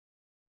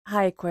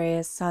Hi,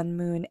 Aquarius, Sun,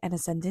 Moon, and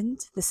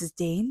Ascendant. This is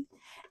Dane,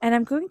 and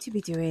I'm going to be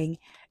doing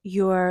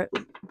your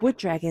Wood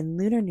Dragon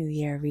Lunar New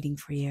Year reading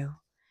for you.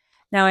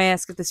 Now, I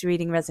ask if this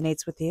reading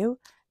resonates with you.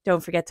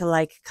 Don't forget to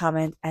like,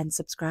 comment, and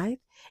subscribe.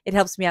 It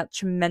helps me out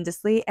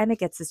tremendously, and it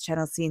gets this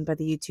channel seen by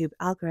the YouTube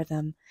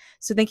algorithm.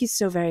 So thank you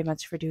so very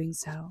much for doing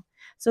so.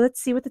 So let's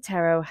see what the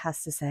tarot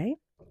has to say.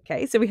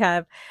 Okay, so we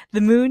have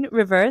the moon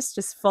reversed,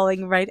 just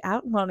falling right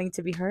out, wanting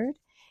to be heard,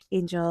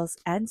 angels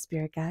and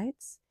spirit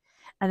guides.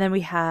 And then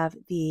we have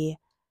the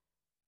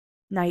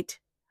Knight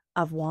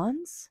of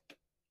Wands,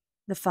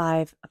 the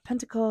Five of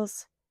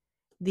Pentacles,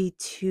 the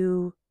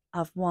Two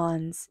of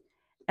Wands,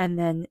 and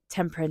then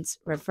Temperance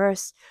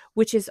reverse,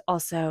 which is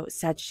also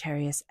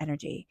Sagittarius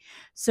energy.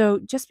 So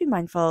just be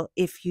mindful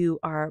if you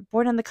are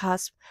born on the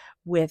cusp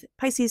with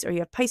Pisces or you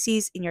have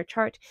Pisces in your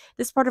chart.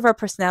 This part of our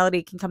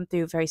personality can come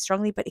through very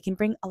strongly, but it can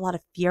bring a lot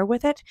of fear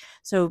with it.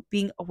 So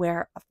being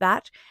aware of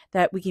that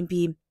we can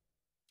be,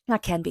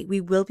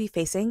 we will be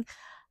facing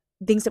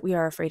things that we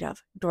are afraid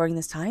of during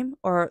this time,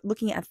 or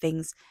looking at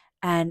things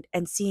and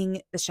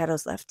seeing the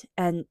shadows lift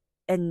and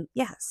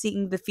yeah,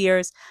 seeing the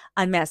fears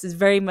unmasked is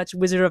very much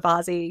Wizard of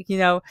Ozzy,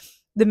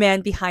 the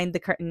man behind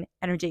the curtain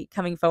energy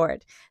coming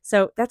forward.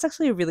 So that's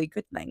actually a really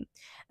good thing.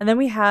 And then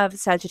we have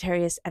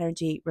Sagittarius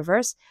energy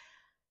reverse,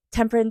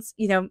 temperance,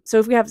 so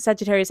if we have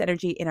Sagittarius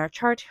energy in our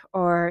chart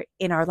or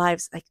in our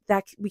lives, like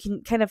that, we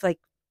can kind of like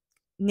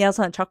nails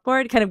on a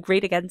chalkboard kind of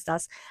grate against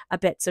us a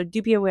bit. So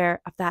do be aware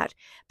of that.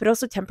 But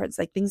also temperance,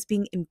 like things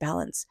being in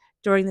balance.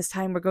 During this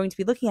time, we're going to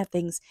be looking at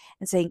things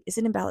and saying, is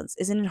it in balance?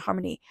 Is it in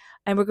harmony?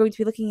 And we're going to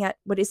be looking at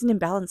what isn't in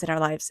balance in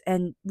our lives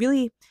and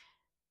really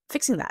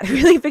fixing that,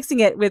 really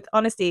fixing it with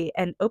honesty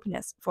and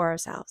openness for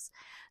ourselves.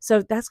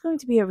 So that's going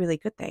to be a really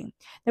good thing.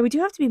 Now, we do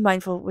have to be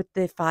mindful with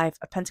the Five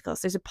of Pentacles.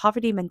 There's a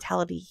poverty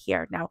mentality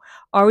here. Now,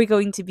 are we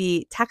going to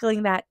be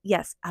tackling that?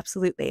 Yes,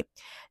 absolutely.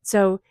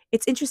 So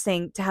it's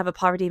interesting to have a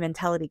poverty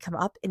mentality come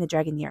up in a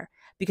dragon year,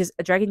 because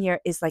a dragon year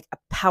is like a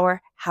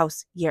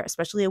powerhouse year,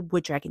 especially a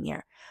wood dragon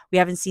year. We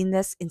haven't seen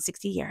this in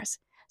 60 years.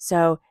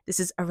 So this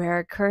is a rare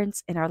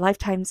occurrence in our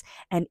lifetimes,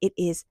 and it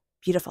is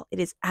beautiful. It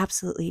is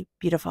absolutely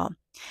beautiful.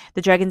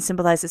 The dragon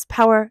symbolizes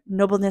power,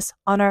 nobleness,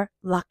 honor,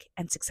 luck,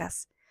 and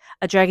success.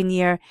 A dragon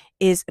year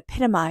is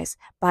epitomized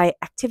by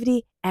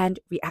activity and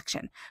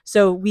reaction.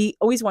 So we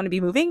always want to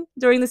be moving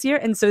during this year,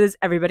 and so does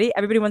everybody.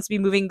 Everybody wants to be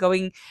moving,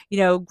 going,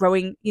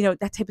 growing,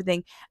 that type of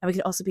thing. And we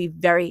can also be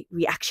very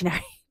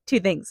reactionary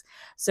to things.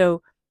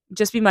 So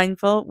just be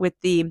mindful with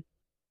the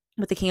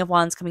King of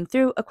Wands coming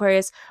through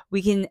Aquarius.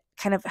 We can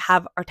kind of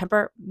have our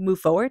temper move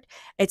forward.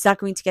 It's not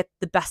going to get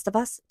the best of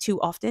us too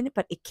often,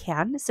 but it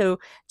can. So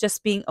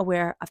just being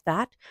aware of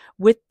that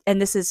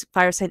and this is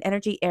fire sign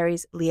energy,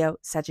 Aries, Leo,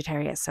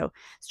 Sagittarius. So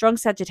strong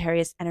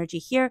Sagittarius energy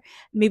here,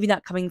 maybe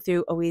not coming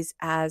through always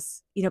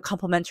as,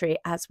 complimentary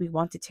as we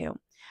wanted to.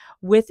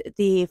 With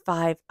the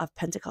Five of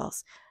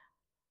Pentacles,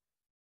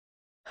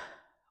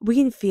 we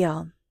can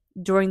feel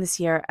during this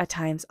year at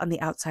times on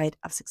the outside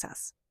of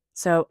success.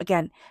 So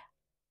again,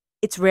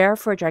 it's rare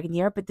for a dragon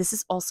year, but this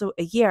is also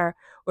a year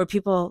where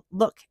people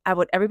look at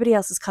what everybody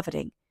else is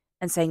coveting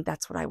and saying,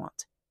 that's what I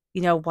want.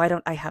 Why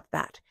don't I have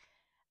that?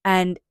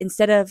 And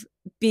instead of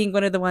being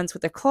one of the ones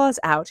with their claws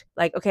out,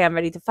 like, okay, I'm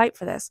ready to fight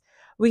for this,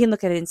 we can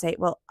look at it and say,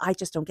 well, I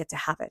just don't get to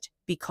have it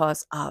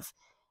because of.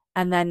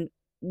 And then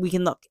we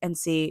can look and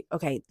see,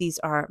 okay, these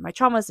are my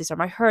traumas, these are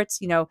my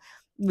hurts,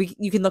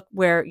 you can look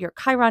where your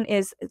Chiron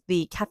is,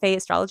 the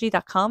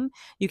cafeastrology.com.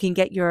 You can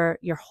get your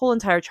whole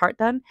entire chart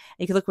done. And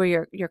you can look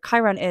where your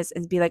Chiron is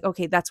and be like,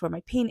 okay, that's where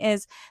my pain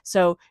is.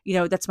 So,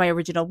 that's my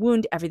original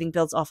wound. Everything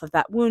builds off of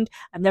that wound.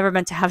 I'm never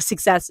meant to have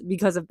success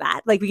because of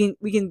that. Like we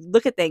can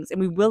look at things,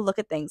 and we will look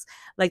at things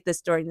like this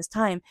during this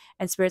time.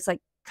 And Spirit's like,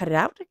 cut it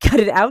out,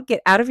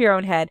 get out of your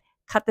own head,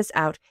 cut this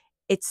out.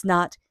 It's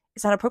not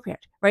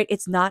appropriate, right?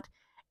 It's not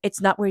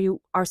where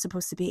you are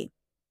supposed to be.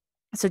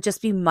 So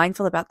just be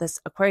mindful about this,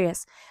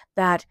 Aquarius,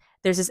 that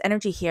there's this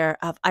energy here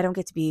of I don't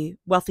get to be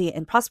wealthy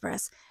and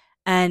prosperous.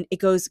 And it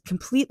goes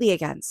completely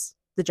against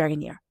the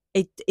dragon year.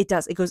 It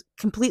does. It goes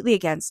completely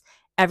against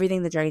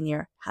everything the dragon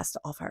year has to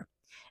offer.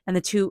 And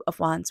the Two of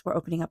Wands, we're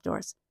opening up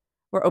doors.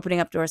 We're opening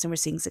up doors and we're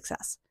seeing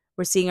success.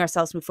 We're seeing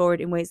ourselves move forward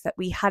in ways that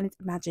we hadn't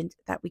imagined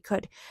that we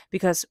could,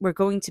 because we're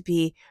going to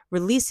be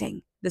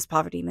releasing this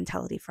poverty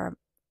mentality from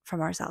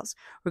ourselves.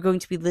 We're going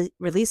to be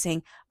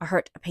releasing a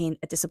hurt, a pain,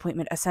 a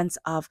disappointment, a sense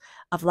of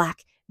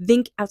lack.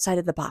 Think outside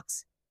of the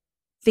box.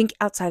 Think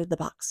outside of the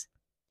box.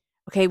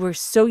 Okay, we're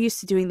so used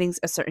to doing things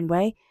a certain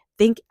way.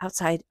 Think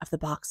outside of the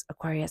box,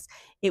 Aquarius.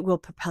 It will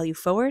propel you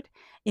forward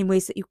in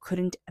ways that you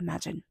couldn't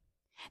imagine.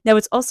 Now,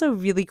 what's also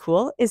really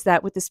cool is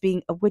that with this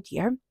being a wood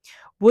year,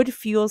 wood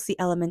fuels the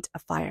element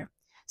of fire.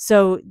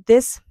 So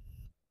this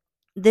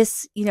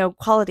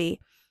quality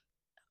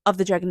of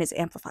the dragon is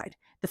amplified.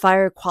 The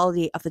fire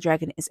quality of the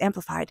dragon is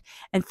amplified,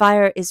 and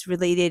fire is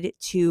related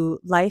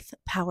to life,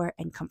 power,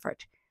 and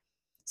comfort.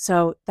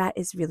 So that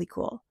is really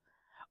cool.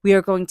 We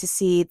are going to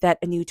see that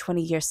a new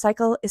 20-year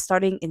cycle is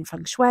starting in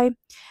Feng Shui,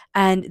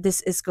 and this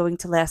is going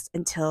to last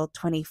until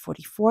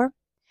 2044.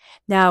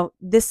 Now,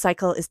 this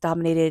cycle is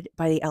dominated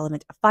by the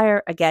element of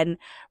fire, again,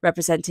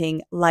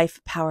 representing life,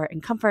 power,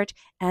 and comfort,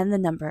 and the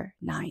number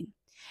 9.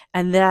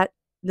 And that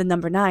the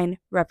number 9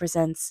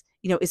 represents,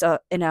 is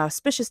an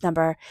auspicious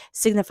number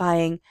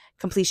signifying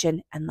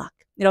completion and luck.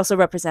 It also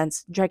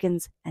represents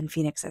dragons and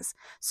phoenixes.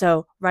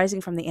 So rising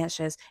from the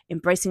ashes,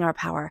 embracing our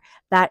power,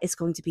 that is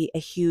going to be a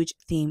huge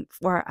theme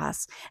for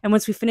us. And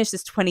once we finish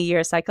this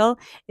 20-year cycle,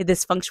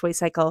 this feng shui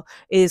cycle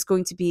is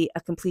going to be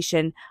a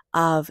completion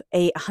of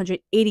a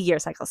 180-year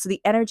cycle. So the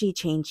energy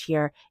change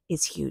here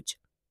is huge.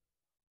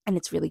 And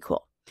it's really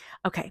cool.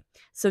 Okay,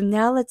 so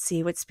now let's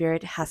see what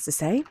Spirit has to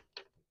say.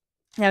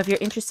 Now, if you're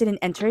interested in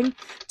entering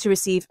to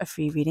receive a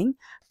free reading,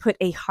 put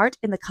a heart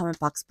in the comment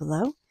box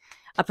below.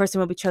 A person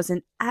will be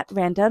chosen at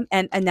random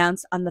and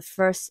announced on the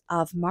 1st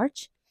of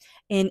March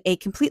in a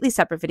completely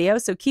separate video.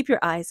 So keep your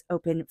eyes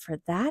open for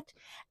that.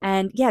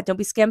 And yeah, don't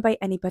be scammed by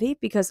anybody,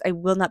 because I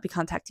will not be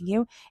contacting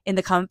you in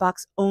the comment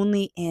box,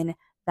 only in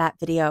that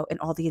video, and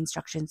all the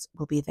instructions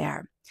will be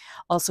there.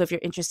 Also, if you're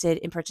interested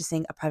in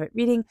purchasing a private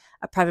reading,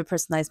 a private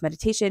personalized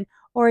meditation,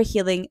 or a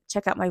healing,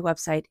 check out my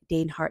website,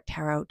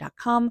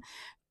 daneharttarot.com.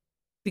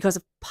 Because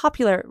of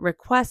popular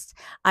requests,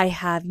 I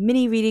have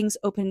mini readings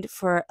opened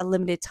for a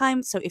limited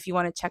time. So if you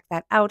want to check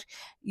that out,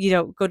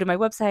 go to my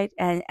website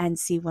and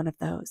see one of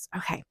those.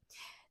 Okay.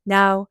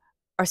 Now,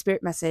 our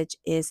spirit message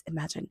is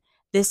imagine.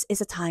 This is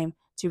a time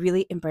to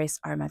really embrace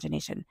our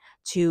imagination,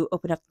 to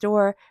open up the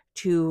door,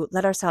 to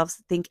let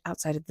ourselves think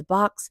outside of the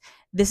box.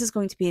 This is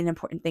going to be an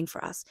important thing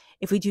for us.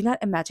 If we do not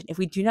imagine, if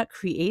we do not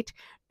create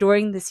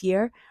during this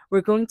year, we're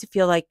going to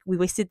feel like we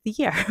wasted the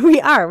year.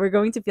 We're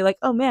going to feel like,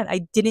 oh man,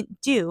 I didn't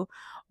do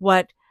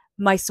what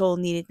my soul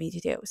needed me to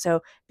do.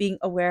 So being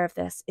aware of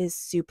this is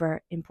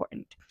super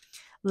important.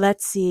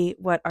 Let's see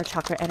what our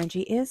chakra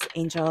energy is.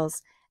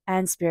 Angels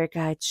and spirit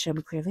guides, show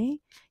me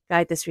clearly.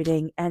 Guide this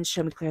reading and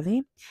show me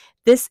clearly.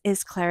 This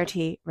is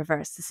clarity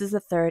reversed. This is the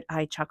third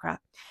eye chakra.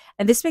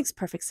 And this makes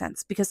perfect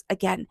sense because,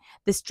 again,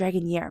 this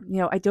dragon year,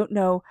 I don't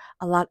know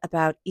a lot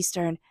about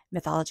Eastern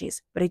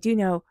mythologies, but I do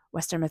know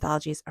Western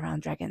mythologies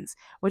around dragons.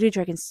 What do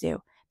dragons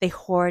do? They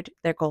hoard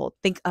their gold.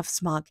 Think of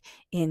Smaug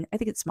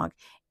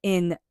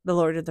in The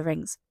Lord of the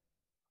Rings.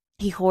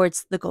 He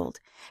hoards the gold.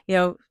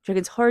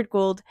 Dragons hoard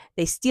gold.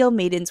 They steal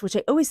maidens, which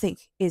I always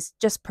think is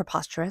just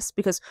preposterous,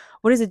 because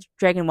what does a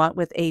dragon want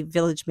with a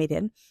village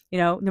maiden,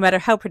 no matter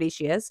how pretty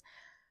she is?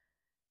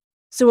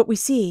 So what we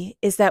see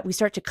is that we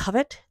start to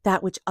covet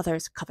that which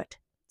others covet.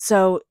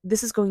 So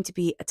this is going to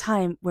be a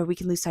time where we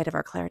can lose sight of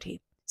our clarity.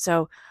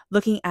 So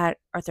looking at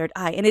our third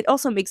eye, and it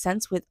also makes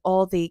sense with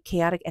all the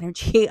chaotic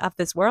energy of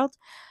this world,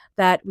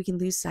 that we can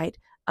lose sight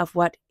of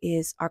what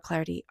is our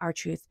clarity, our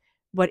truth,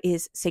 what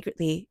is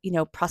sacredly,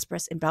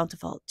 prosperous and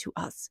bountiful to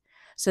us.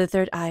 So the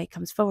third eye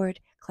comes forward,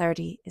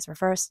 clarity is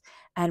reversed,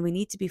 and we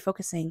need to be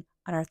focusing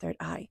on our third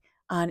eye,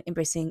 on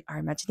embracing our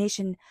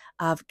imagination,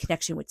 of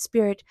connection with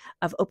spirit,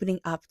 of opening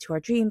up to our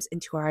dreams,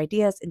 into our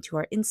ideas, into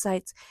our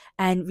insights,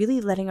 and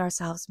really letting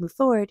ourselves move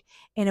forward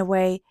in a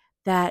way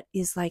that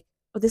is like,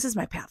 oh, this is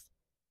my path.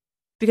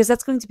 Because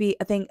that's going to be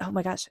a thing. Oh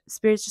my gosh,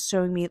 spirit's just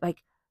showing me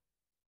like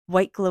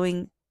white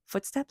glowing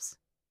footsteps.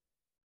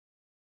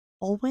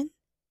 Olwen?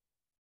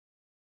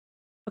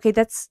 Okay,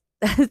 that's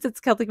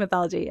Celtic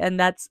mythology, and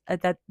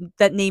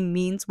that name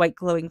means white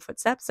glowing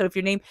footsteps. So if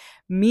your name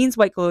means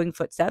white glowing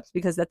footsteps,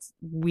 because that's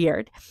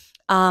weird,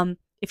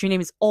 if your name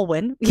is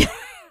Olwen,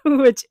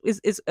 which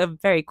is a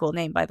very cool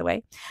name, by the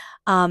way,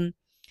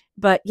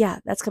 but yeah,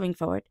 that's coming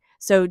forward.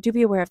 So do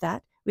be aware of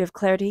that. We have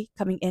clarity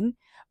coming in.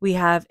 We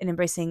have an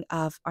embracing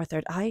of our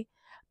third eye,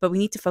 but we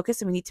need to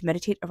focus and we need to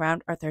meditate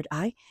around our third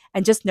eye.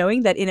 And just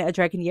knowing that in a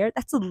dragon year,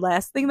 that's the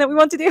last thing that we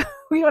want to do.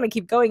 We want to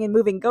keep going and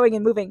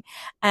moving.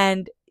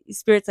 And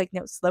Spirit's like,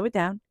 no, slow it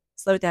down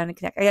and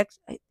connect.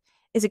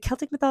 Is it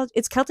Celtic mythology?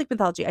 It's Celtic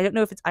mythology. I don't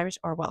know if it's Irish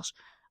or Welsh.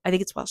 I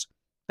think it's Welsh,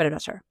 but I'm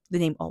not sure. The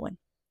name Olwen.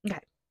 Okay.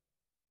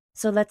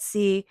 So let's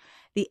see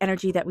the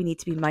energy that we need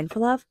to be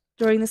mindful of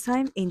during this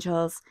time.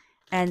 Angels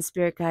and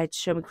spirit guides,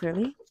 show me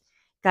clearly.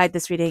 Guide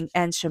this reading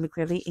and show me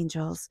clearly,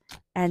 angels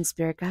and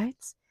spirit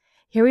guides.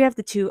 Here we have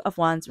the Two of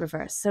Wands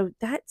reversed. So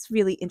that's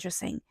really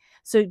interesting.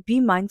 So be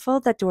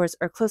mindful that doors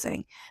are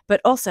closing, but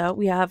also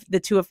we have the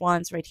Two of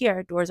Wands right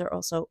here. Doors are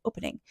also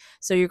opening.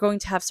 So you're going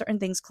to have certain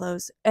things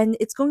close, and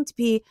it's going to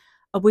be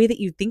a way that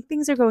you think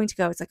things are going to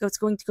go. It's like, oh, it's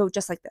going to go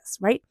just like this,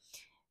 right?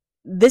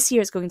 This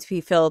year is going to be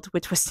filled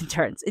with twists and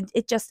turns.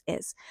 It just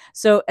is.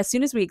 So as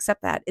soon as we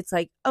accept that, it's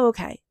like, oh,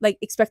 okay, like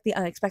expect the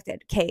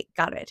unexpected. Okay,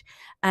 got it.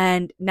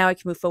 And now I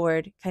can move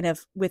forward kind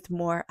of with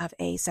more of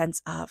a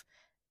sense of,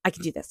 I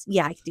can do this.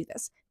 Yeah, I can do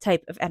this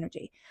type of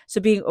energy. So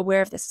being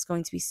aware of this is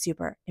going to be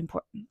super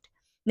important.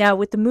 Now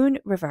with the moon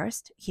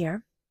reversed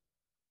here,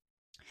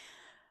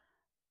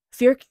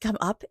 fear can come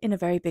up in a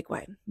very big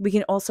way. We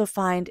can also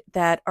find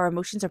that our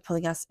emotions are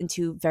pulling us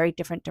into very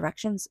different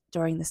directions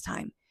during this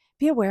time.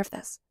 Be aware of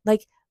this.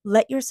 Like,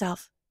 let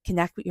yourself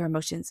connect with your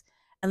emotions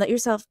and let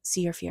yourself see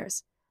your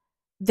fears.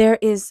 There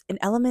is an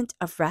element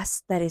of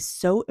rest that is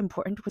so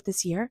important with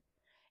this year.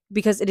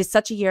 because it is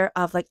such a year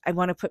of like, I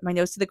want to put my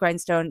nose to the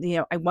grindstone.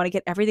 I want to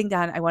get everything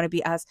done. I want to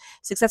be as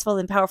successful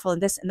and powerful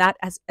and this and that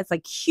as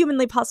like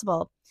humanly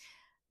possible,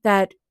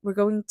 that we're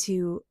going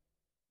to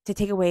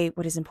take away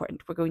what is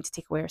important. We're going to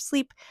take away our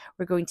sleep.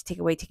 We're going to take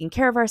away taking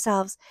care of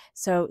ourselves.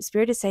 So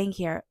Spirit is saying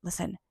here,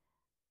 listen,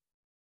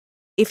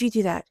 if you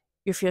do that,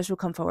 your fears will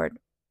come forward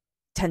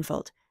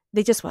tenfold.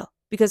 They just will,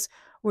 because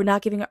we're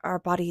not giving our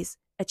bodies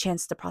a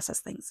chance to process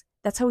things.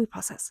 That's how we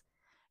process.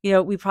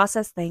 We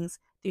process things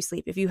through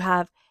sleep. If you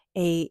have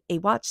a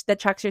watch that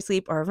tracks your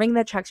sleep or a ring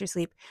that tracks your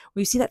sleep,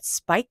 when you see that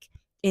spike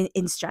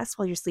in stress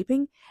while you're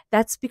sleeping,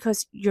 that's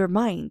because your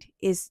mind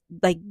is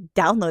like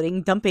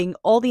dumping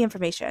all the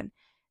information,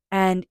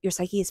 and your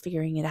psyche is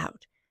figuring it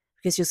out,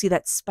 because you'll see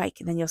that spike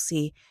and then you'll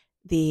see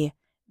the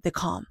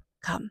calm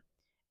come.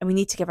 And we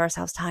need to give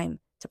ourselves time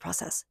to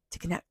process, to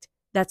connect.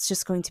 That's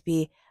just going to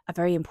be a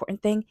very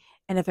important thing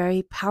and a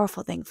very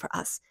powerful thing for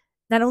us,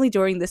 not only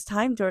during this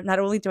time, not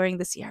only during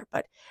this year,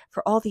 but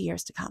for all the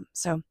years to come.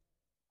 So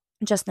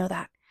just know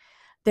that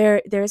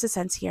there is a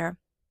sense here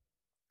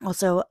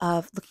also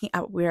of looking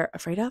at what we're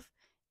afraid of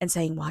and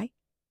saying why.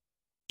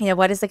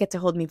 Why does that get to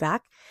hold me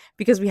back?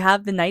 Because we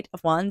have the Knight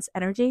of Wands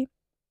energy,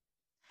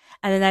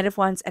 and the Knight of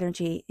Wands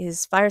energy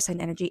is fire sign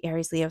energy,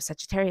 Aries, Leo,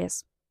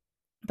 Sagittarius.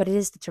 But it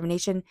is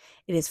determination,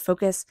 it is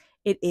focus,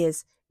 it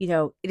is,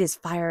 it is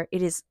fire,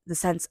 it is the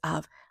sense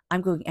of,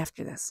 I'm going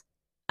after this.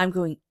 I'm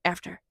going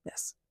after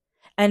this.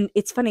 And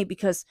it's funny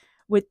because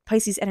with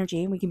Pisces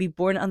energy, we can be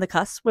born on the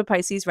cusp with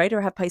Pisces, right?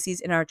 Or have Pisces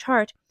in our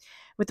chart.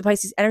 With the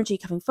Pisces energy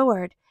coming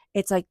forward,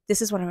 it's like,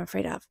 this is what I'm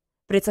afraid of.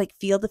 But it's like,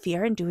 feel the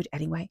fear and do it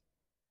anyway.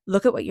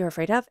 Look at what you're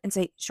afraid of and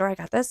say, sure, I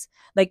got this.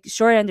 Like,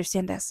 sure, I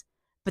understand this,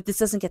 but this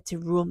doesn't get to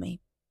rule me.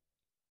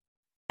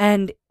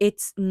 And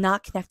it's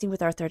not connecting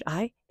with our third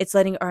eye. It's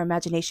letting our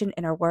imagination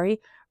and our worry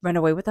run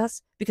away with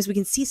us, because we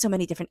can see so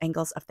many different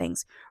angles of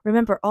things.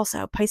 Remember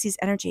also, Pisces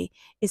energy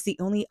is the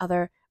only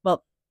other,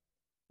 well,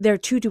 there are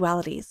two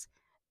dualities,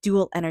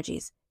 dual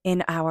energies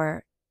in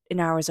our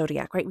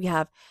zodiac, right? We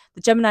have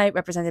the Gemini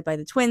represented by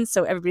the twins.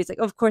 So everybody's like,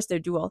 oh, of course they're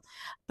dual.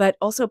 But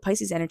also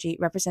Pisces energy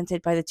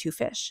represented by the two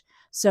fish.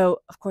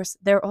 So of course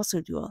they're also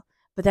dual,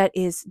 but that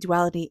is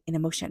duality in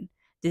emotion.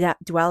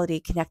 That duality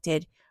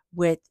connected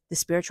with the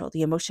spiritual,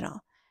 the emotional.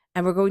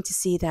 And we're going to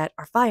see that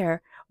our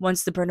fire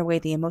wants to burn away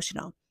the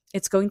emotional.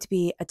 It's going to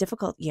be a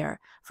difficult year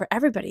for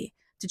everybody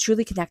to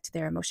truly connect to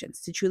their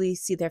emotions, to truly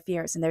see their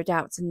fears and their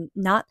doubts and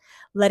not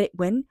let it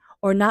win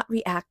or not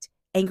react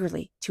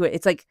angrily to it.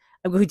 It's like,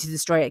 I'm going to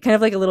destroy it. Kind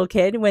of like a little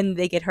kid when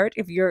they get hurt.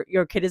 If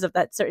your kid is of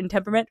that certain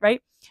temperament,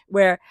 right?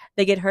 Where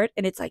they get hurt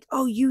and it's like,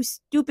 oh, you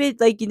stupid,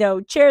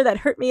 chair that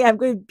hurt me, I'm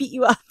going to beat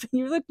you up. And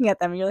you're looking at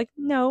them and you're like,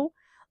 no,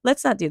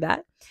 let's not do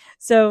that.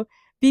 So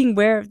being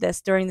aware of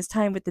this during this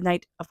time with the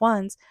Knight of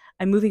Wands,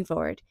 I'm moving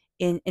forward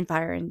in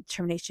fire and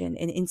determination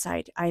and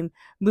insight. I'm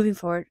moving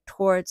forward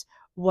towards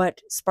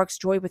what sparks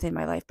joy within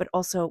my life, but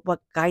also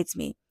what guides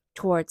me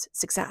towards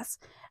success.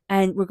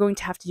 And we're going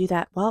to have to do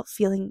that while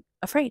feeling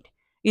afraid,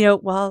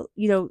 while,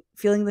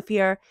 feeling the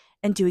fear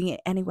and doing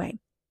it anyway.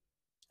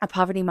 A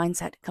poverty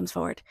mindset comes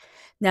forward.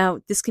 Now,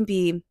 this can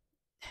be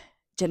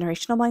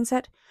generational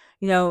mindset,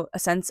 a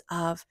sense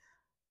of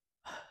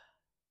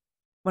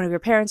one of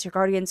your parents, your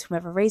guardians,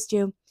 whomever raised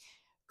you,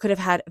 could have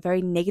had a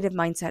very negative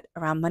mindset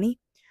around money,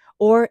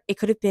 or it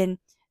could have been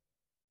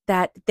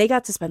that they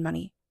got to spend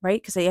money,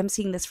 right? Because I am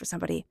seeing this for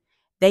somebody.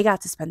 They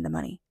got to spend the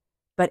money.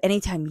 But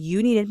anytime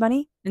you needed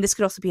money, and this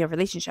could also be a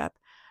relationship,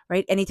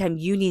 right? Anytime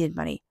you needed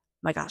money,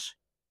 my gosh,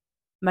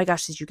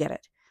 did you get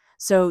it?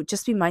 So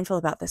just be mindful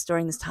about this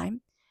during this time,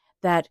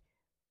 that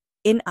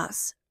in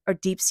us are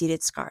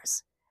deep-seated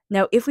scars.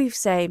 Now, if we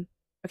say,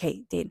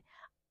 okay, Dane,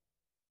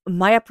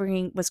 my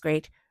upbringing was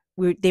great.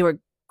 They were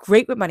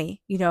great with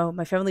money.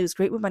 My family was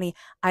great with money.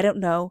 I don't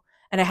know.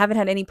 And I haven't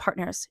had any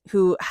partners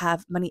who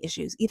have money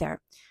issues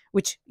either,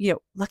 which,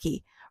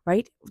 lucky,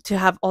 right? To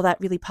have all that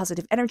really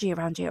positive energy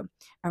around you,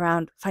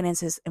 around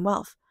finances and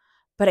wealth.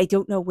 But I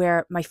don't know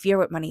where my fear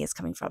with money is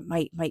coming from,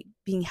 my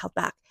being held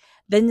back.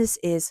 Then this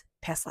is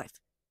past life.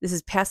 This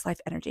is past life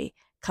energy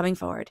coming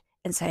forward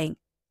and saying,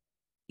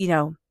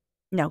 no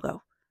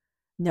go.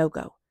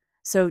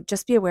 So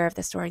just be aware of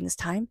this during this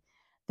time,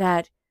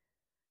 that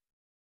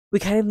we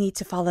kind of need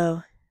to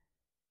follow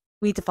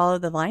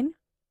the line,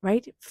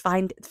 right?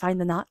 Find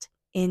the knot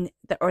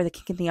or the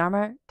kink in the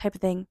armor type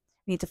of thing.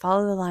 We need to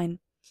follow the line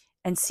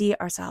and see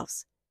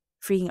ourselves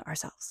freeing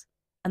ourselves.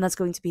 And that's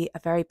going to be a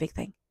very big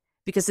thing,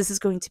 because this is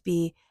going to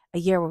be a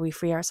year where we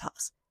free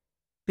ourselves.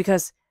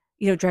 Because,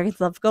 dragons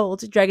love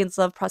gold, dragons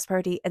love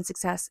prosperity and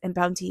success and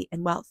bounty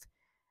and wealth.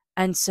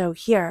 And so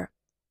here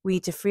we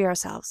need to free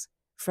ourselves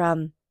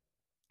from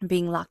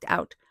being locked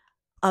out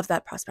of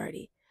that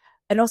prosperity.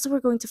 And also we're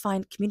going to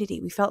find community.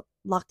 We felt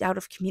locked out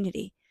of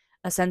community,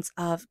 a sense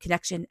of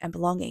connection and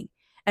belonging.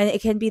 And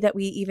it can be that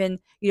we even,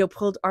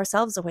 pulled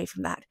ourselves away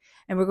from that.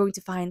 And we're going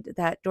to find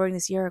that during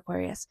this year,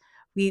 Aquarius,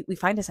 we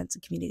find a sense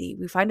of community.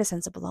 We find a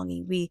sense of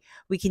belonging.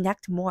 We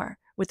connect more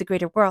with the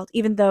greater world,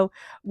 even though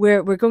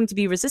we're going to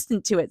be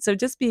resistant to it. So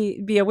just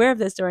be aware of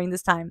this during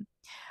this time.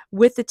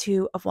 With the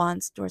Two of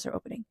Wands, doors are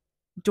opening.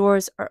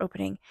 Doors are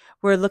opening.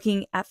 We're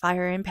looking at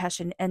fire and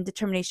passion and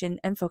determination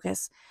and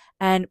focus.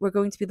 And we're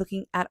going to be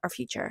looking at our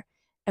future.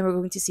 And we're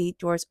going to see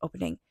doors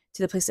opening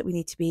to the place that we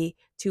need to be,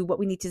 to what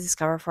we need to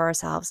discover for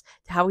ourselves,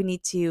 to how we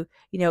need to,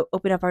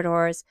 open up our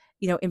doors,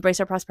 embrace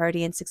our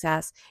prosperity and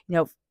success,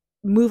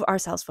 move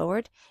ourselves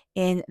forward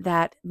in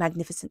that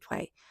magnificent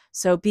way.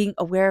 So being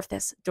aware of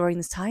this during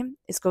this time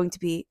is going to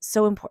be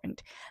so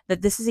important,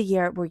 that this is a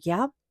year where,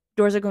 yeah,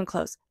 doors are going to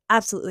close.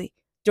 Absolutely.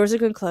 Doors are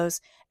going to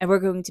close and we're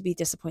going to be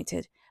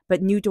disappointed,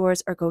 but new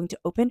doors are going to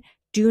open.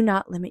 Do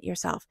not limit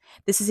yourself.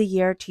 This is a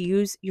year to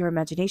use your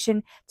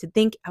imagination, to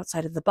think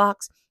outside of the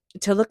box,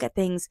 to look at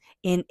things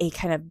in a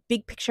kind of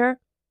big picture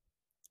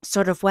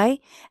sort of way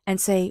and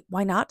say,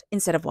 why not,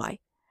 instead of why.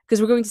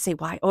 Because we're going to say,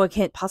 why? Oh, I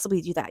can't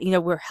possibly do that.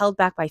 We're held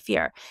back by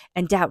fear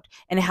and doubt,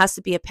 and it has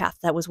to be a path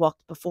that was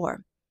walked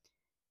before.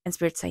 And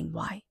Spirit's saying,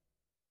 why?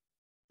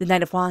 The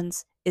Knight of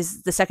Wands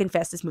is the second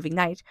fastest moving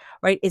knight,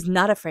 right? Is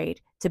not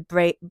afraid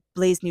to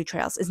blaze new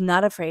trails, is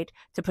not afraid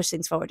to push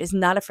things forward, is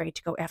not afraid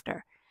to go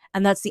after.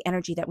 And that's the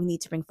energy that we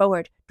need to bring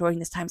forward during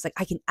this time. It's like,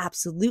 I can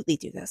absolutely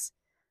do this.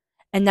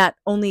 And not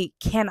only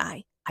can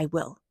I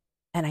will,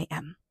 and I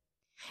am.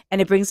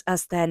 And it brings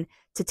us then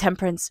to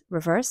Temperance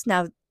reverse.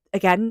 Now,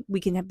 again, we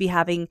can be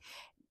having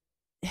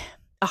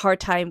a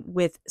hard time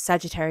with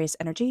Sagittarius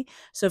energy.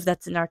 So if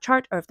that's in our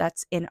chart or if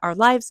that's in our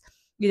lives,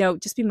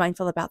 just be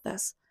mindful about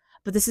this.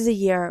 But this is a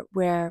year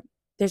where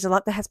there's a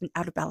lot that has been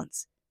out of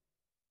balance.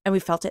 And we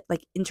felt it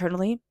like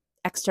internally,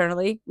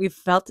 externally, we've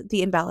felt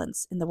the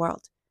imbalance in the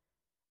world.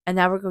 And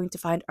now we're going to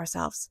find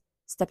ourselves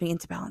stepping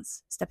into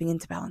balance.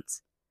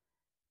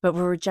 But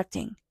we're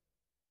rejecting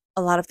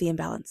a lot of the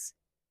imbalance.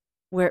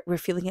 We're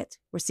feeling it,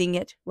 we're seeing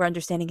it, we're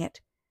understanding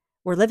it,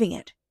 we're living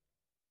it.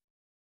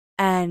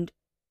 And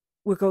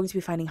we're going to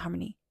be finding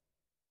harmony.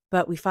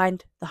 But we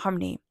find the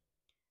harmony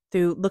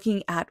through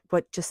looking at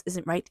what just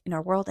isn't right in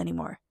our world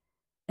anymore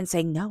and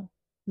saying, no,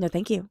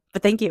 thank you.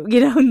 But thank you,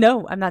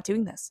 no, I'm not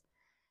doing this.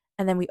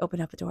 And then we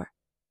open up a door.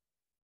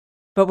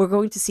 But we're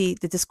going to see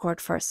the discord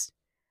first.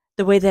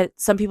 The way that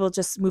some people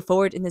just move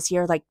forward in this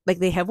year, like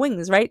they have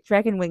wings, right?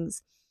 Dragon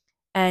wings.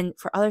 And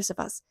for others of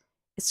us,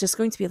 it's just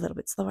going to be a little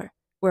bit slower.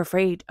 We're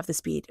afraid of the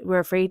speed. We're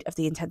afraid of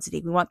the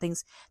intensity. We want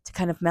things to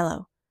kind of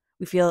mellow.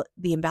 We feel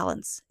the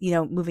imbalance,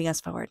 moving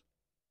us forward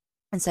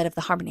instead of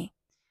the harmony.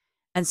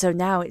 And so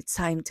now it's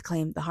time to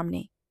claim the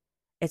harmony.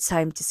 It's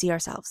time to see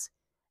ourselves.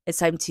 It's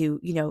time to,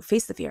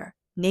 face the fear,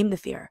 name the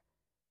fear,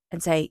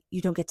 and say,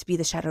 you don't get to be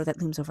the shadow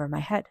that looms over my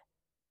head.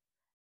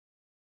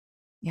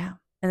 Yeah.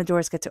 And the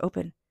doors get to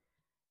open.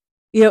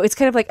 It's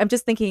kind of like, I'm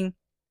just thinking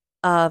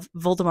of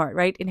Voldemort,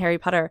 right? In Harry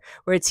Potter,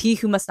 where it's he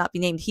who must not be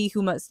named, he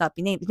who must not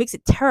be named. It makes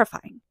it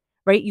terrifying,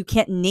 right? You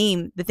can't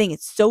name the thing.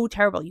 It's so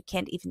terrible. You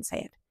can't even say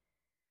it.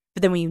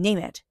 But then when you name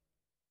it,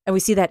 and we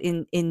see that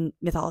in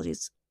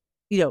mythologies,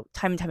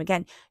 time and time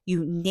again,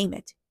 you name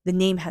it. The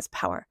name has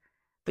power,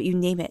 but you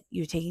name it,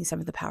 you're taking some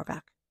of the power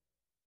back.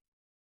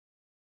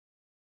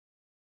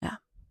 Yeah.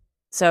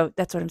 So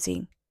that's what I'm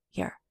seeing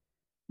here.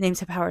 Names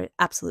have power,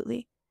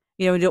 absolutely.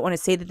 We don't want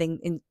to say the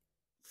thing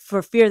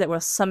for fear that we'll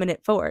summon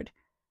it forward.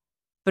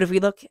 But if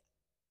we look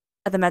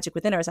at the magic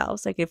within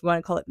ourselves, like if we want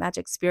to call it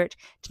magic, spirit,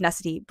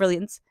 tenacity,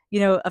 brilliance,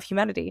 of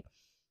humanity,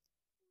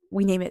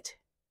 we name it.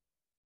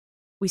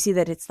 We see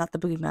that it's not the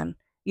boogeyman,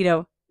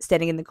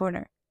 standing in the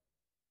corner.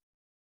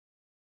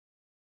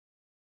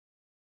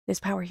 There's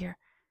power here.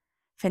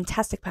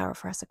 Fantastic power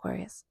for us,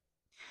 Aquarius.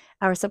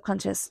 Our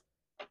subconscious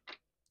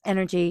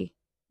energy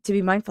to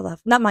be mindful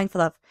of, not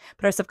mindful of,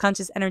 but our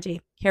subconscious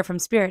energy here from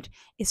Spirit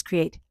is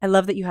create. I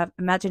love that you have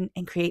imagine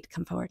and create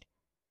come forward.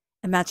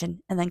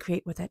 Imagine and then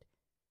create with it.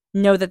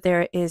 Know that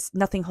there is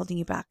nothing holding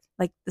you back.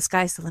 Like the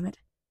sky's the limit.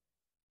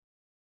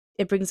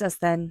 It brings us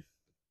then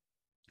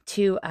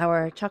to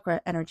our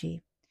chakra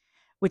energy,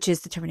 which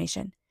is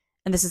determination.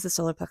 And this is the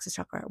solar plexus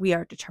chakra. We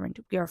are determined.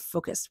 We are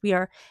focused. We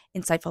are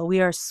insightful.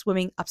 We are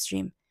swimming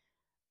upstream.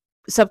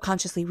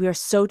 Subconsciously, we are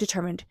so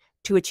determined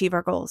to achieve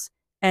our goals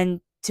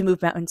and to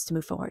move mountains, to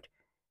move forward.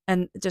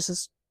 And this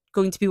is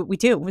going to be what we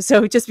do.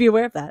 So just be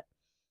aware of that.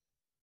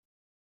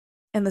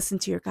 And listen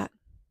to your gut.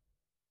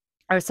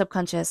 Our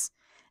subconscious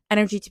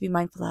energy to be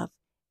mindful of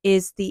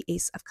is the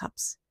Ace of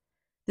Cups.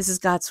 This is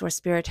God's source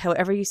spirit,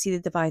 however you see the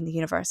divine, the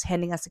universe,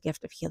 handing us a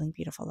gift of healing,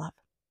 beautiful love.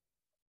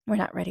 We're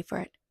not ready for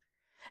it.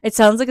 It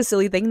sounds like a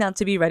silly thing not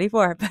to be ready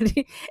for, but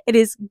it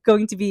is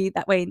going to be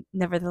that way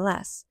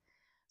nevertheless.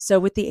 So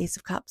with the Ace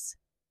of Cups,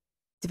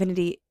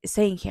 divinity is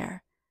saying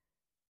here,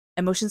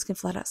 emotions can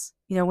flood us.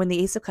 When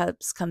the Ace of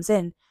Cups comes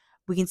in,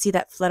 we can see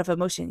that flood of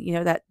emotion,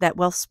 that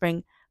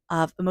wellspring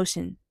of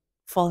emotion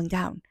falling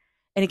down.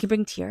 And it can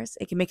bring tears.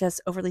 It can make us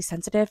overly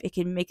sensitive. It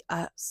can make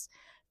us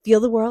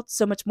feel the world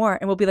so much more.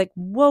 And we'll be like,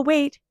 whoa,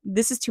 wait,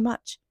 this is too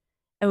much.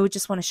 And we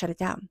just want to shut it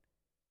down.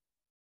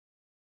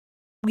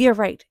 We are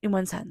right in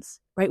one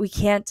sense, right? We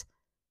can't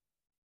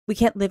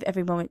live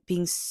every moment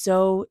being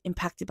so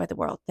impacted by the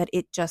world that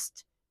it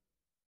just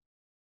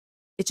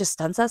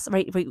stuns us,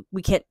 right?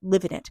 We can't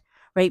live in it,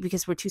 right?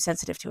 Because we're too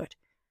sensitive to it.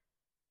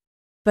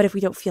 But if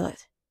we don't feel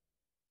it,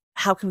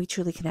 how can we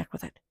truly connect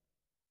with it?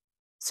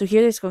 So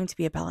here there's going to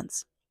be a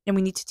balance. And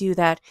we need to do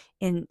that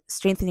in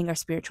strengthening our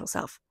spiritual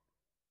self,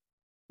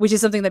 which is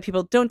something that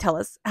people don't tell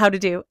us how to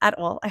do at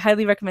all. I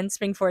highly recommend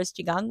Spring Forest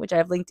Qigong, which I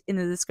have linked in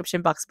the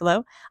description box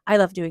below. I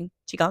love doing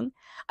Qigong.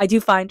 I do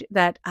find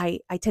that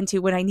I tend to,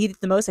 when I need it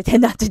the most, I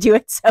tend not to do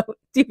it. So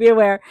do be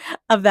aware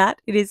of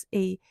that. It is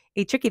a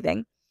tricky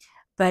thing,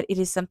 but it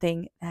is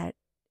something that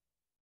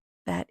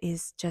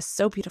is just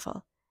so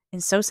beautiful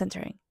and so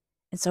centering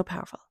and so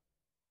powerful.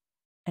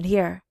 And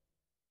here,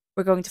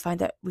 we're going to find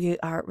that we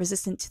are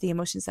resistant to the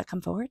emotions that come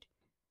forward,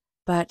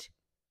 but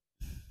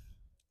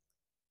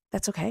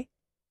that's okay.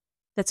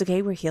 That's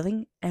okay. We're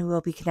healing and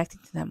we'll be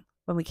connecting to them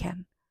when we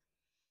can.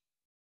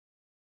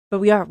 But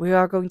we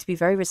are going to be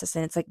very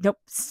resistant. It's like, nope,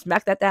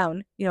 smack that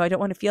down. I don't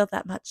want to feel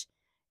that much.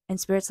 And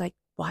Spirit's like,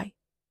 why?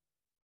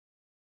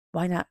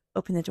 Why not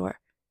open the door?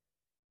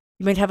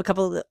 You might have a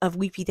couple of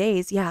weepy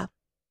days, yeah.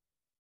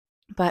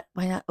 But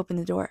why not open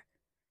the door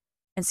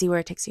and see where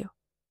it takes you?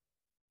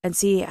 And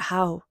see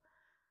how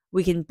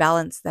we can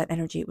balance that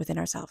energy within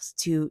ourselves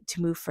to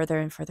move further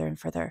and further and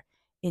further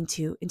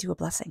into a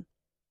blessing.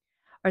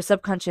 Our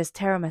subconscious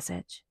tarot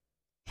message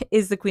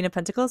is the Queen of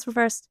Pentacles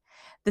reversed.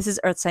 This is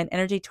Earth sign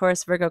energy,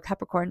 Taurus, Virgo,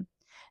 Capricorn.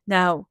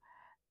 Now,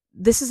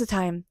 this is a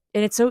time,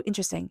 and it's so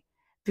interesting,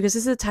 because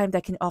this is a time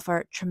that can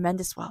offer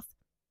tremendous wealth.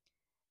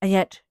 And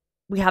yet,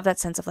 we have that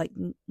sense of like,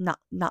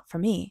 not for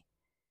me.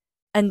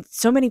 And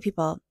so many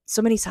people,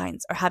 so many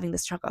signs are having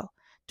this struggle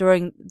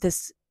during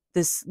this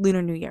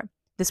Lunar New Year,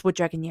 this Wood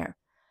Dragon year,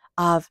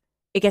 of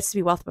it gets to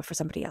be wealth, but for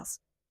somebody else.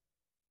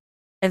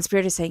 And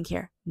Spirit is saying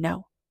here,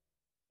 no.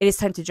 It is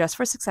time to dress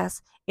for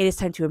success. It is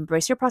time to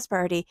embrace your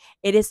prosperity.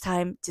 It is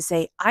time to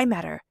say, I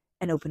matter,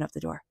 and open up the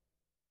door.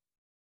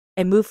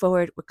 And move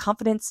forward with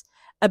confidence,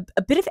 a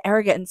bit of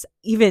arrogance,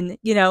 even,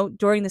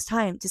 during this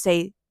time, to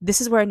say,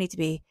 this is where I need to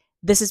be,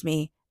 this is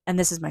me, and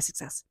this is my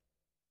success.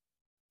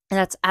 And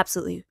that's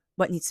absolutely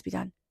what needs to be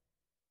done.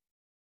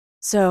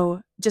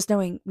 So just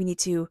knowing we need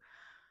to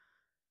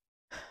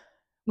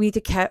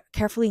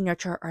carefully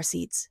nurture our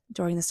seeds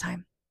during this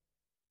time.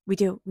 We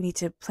do. We need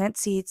to plant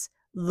seeds,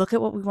 look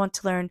at what we want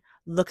to learn,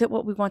 look at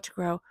what we want to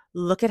grow,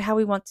 look at how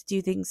we want to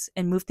do things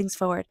and move things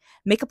forward.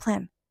 Make a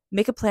plan.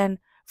 Make a plan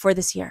for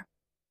this year.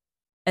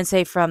 And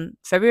say from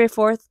February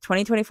 4th,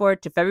 2024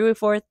 to February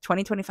 4th,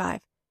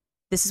 2025,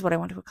 this is what I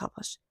want to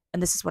accomplish.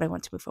 And this is what I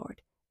want to move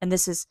forward. And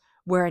this is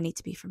where I need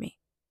to be for me.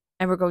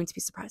 And we're going to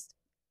be surprised,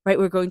 right?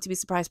 We're going to be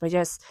surprised by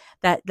just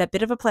that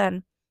bit of a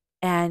plan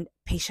and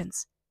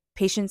patience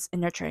and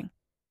nurturing,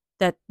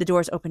 that the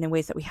doors open in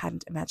ways that we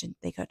hadn't imagined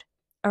they could.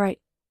 All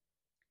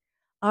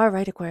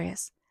right,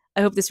 Aquarius.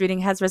 I hope this reading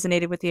has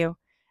resonated with you.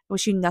 I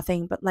wish you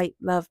nothing but light,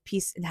 love,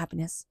 peace, and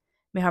happiness.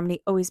 May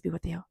harmony always be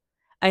with you.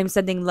 I am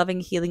sending loving,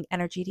 healing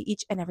energy to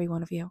each and every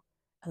one of you.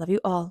 I love you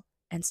all,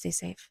 and stay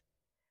safe.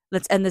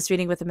 Let's end this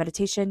reading with a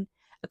meditation,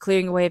 a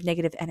clearing away of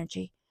negative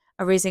energy,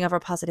 a raising of our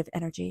positive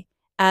energy,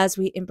 as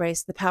we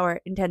embrace the power,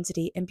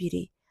 intensity, and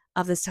beauty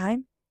of this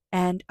time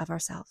and of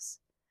ourselves.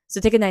 So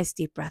take a nice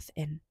deep breath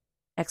in,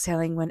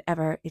 exhaling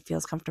whenever it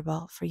feels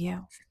comfortable for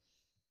you.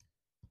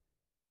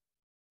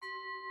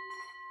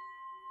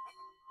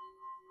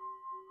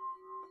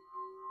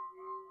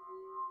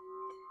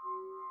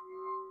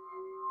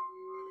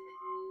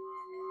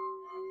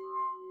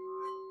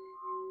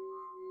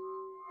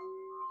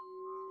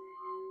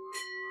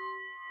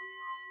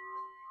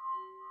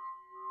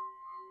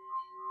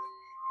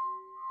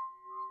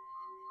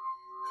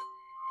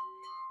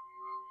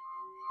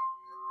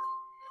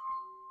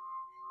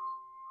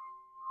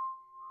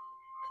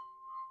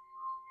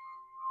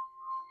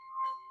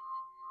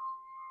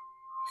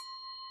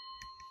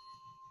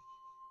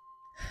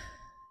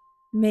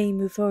 May you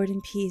move forward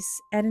in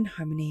peace and in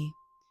harmony,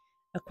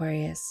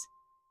 Aquarius.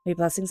 May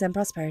blessings and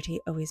prosperity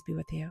always be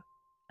with you.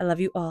 I love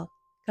you all.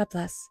 God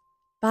bless.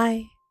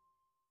 Bye.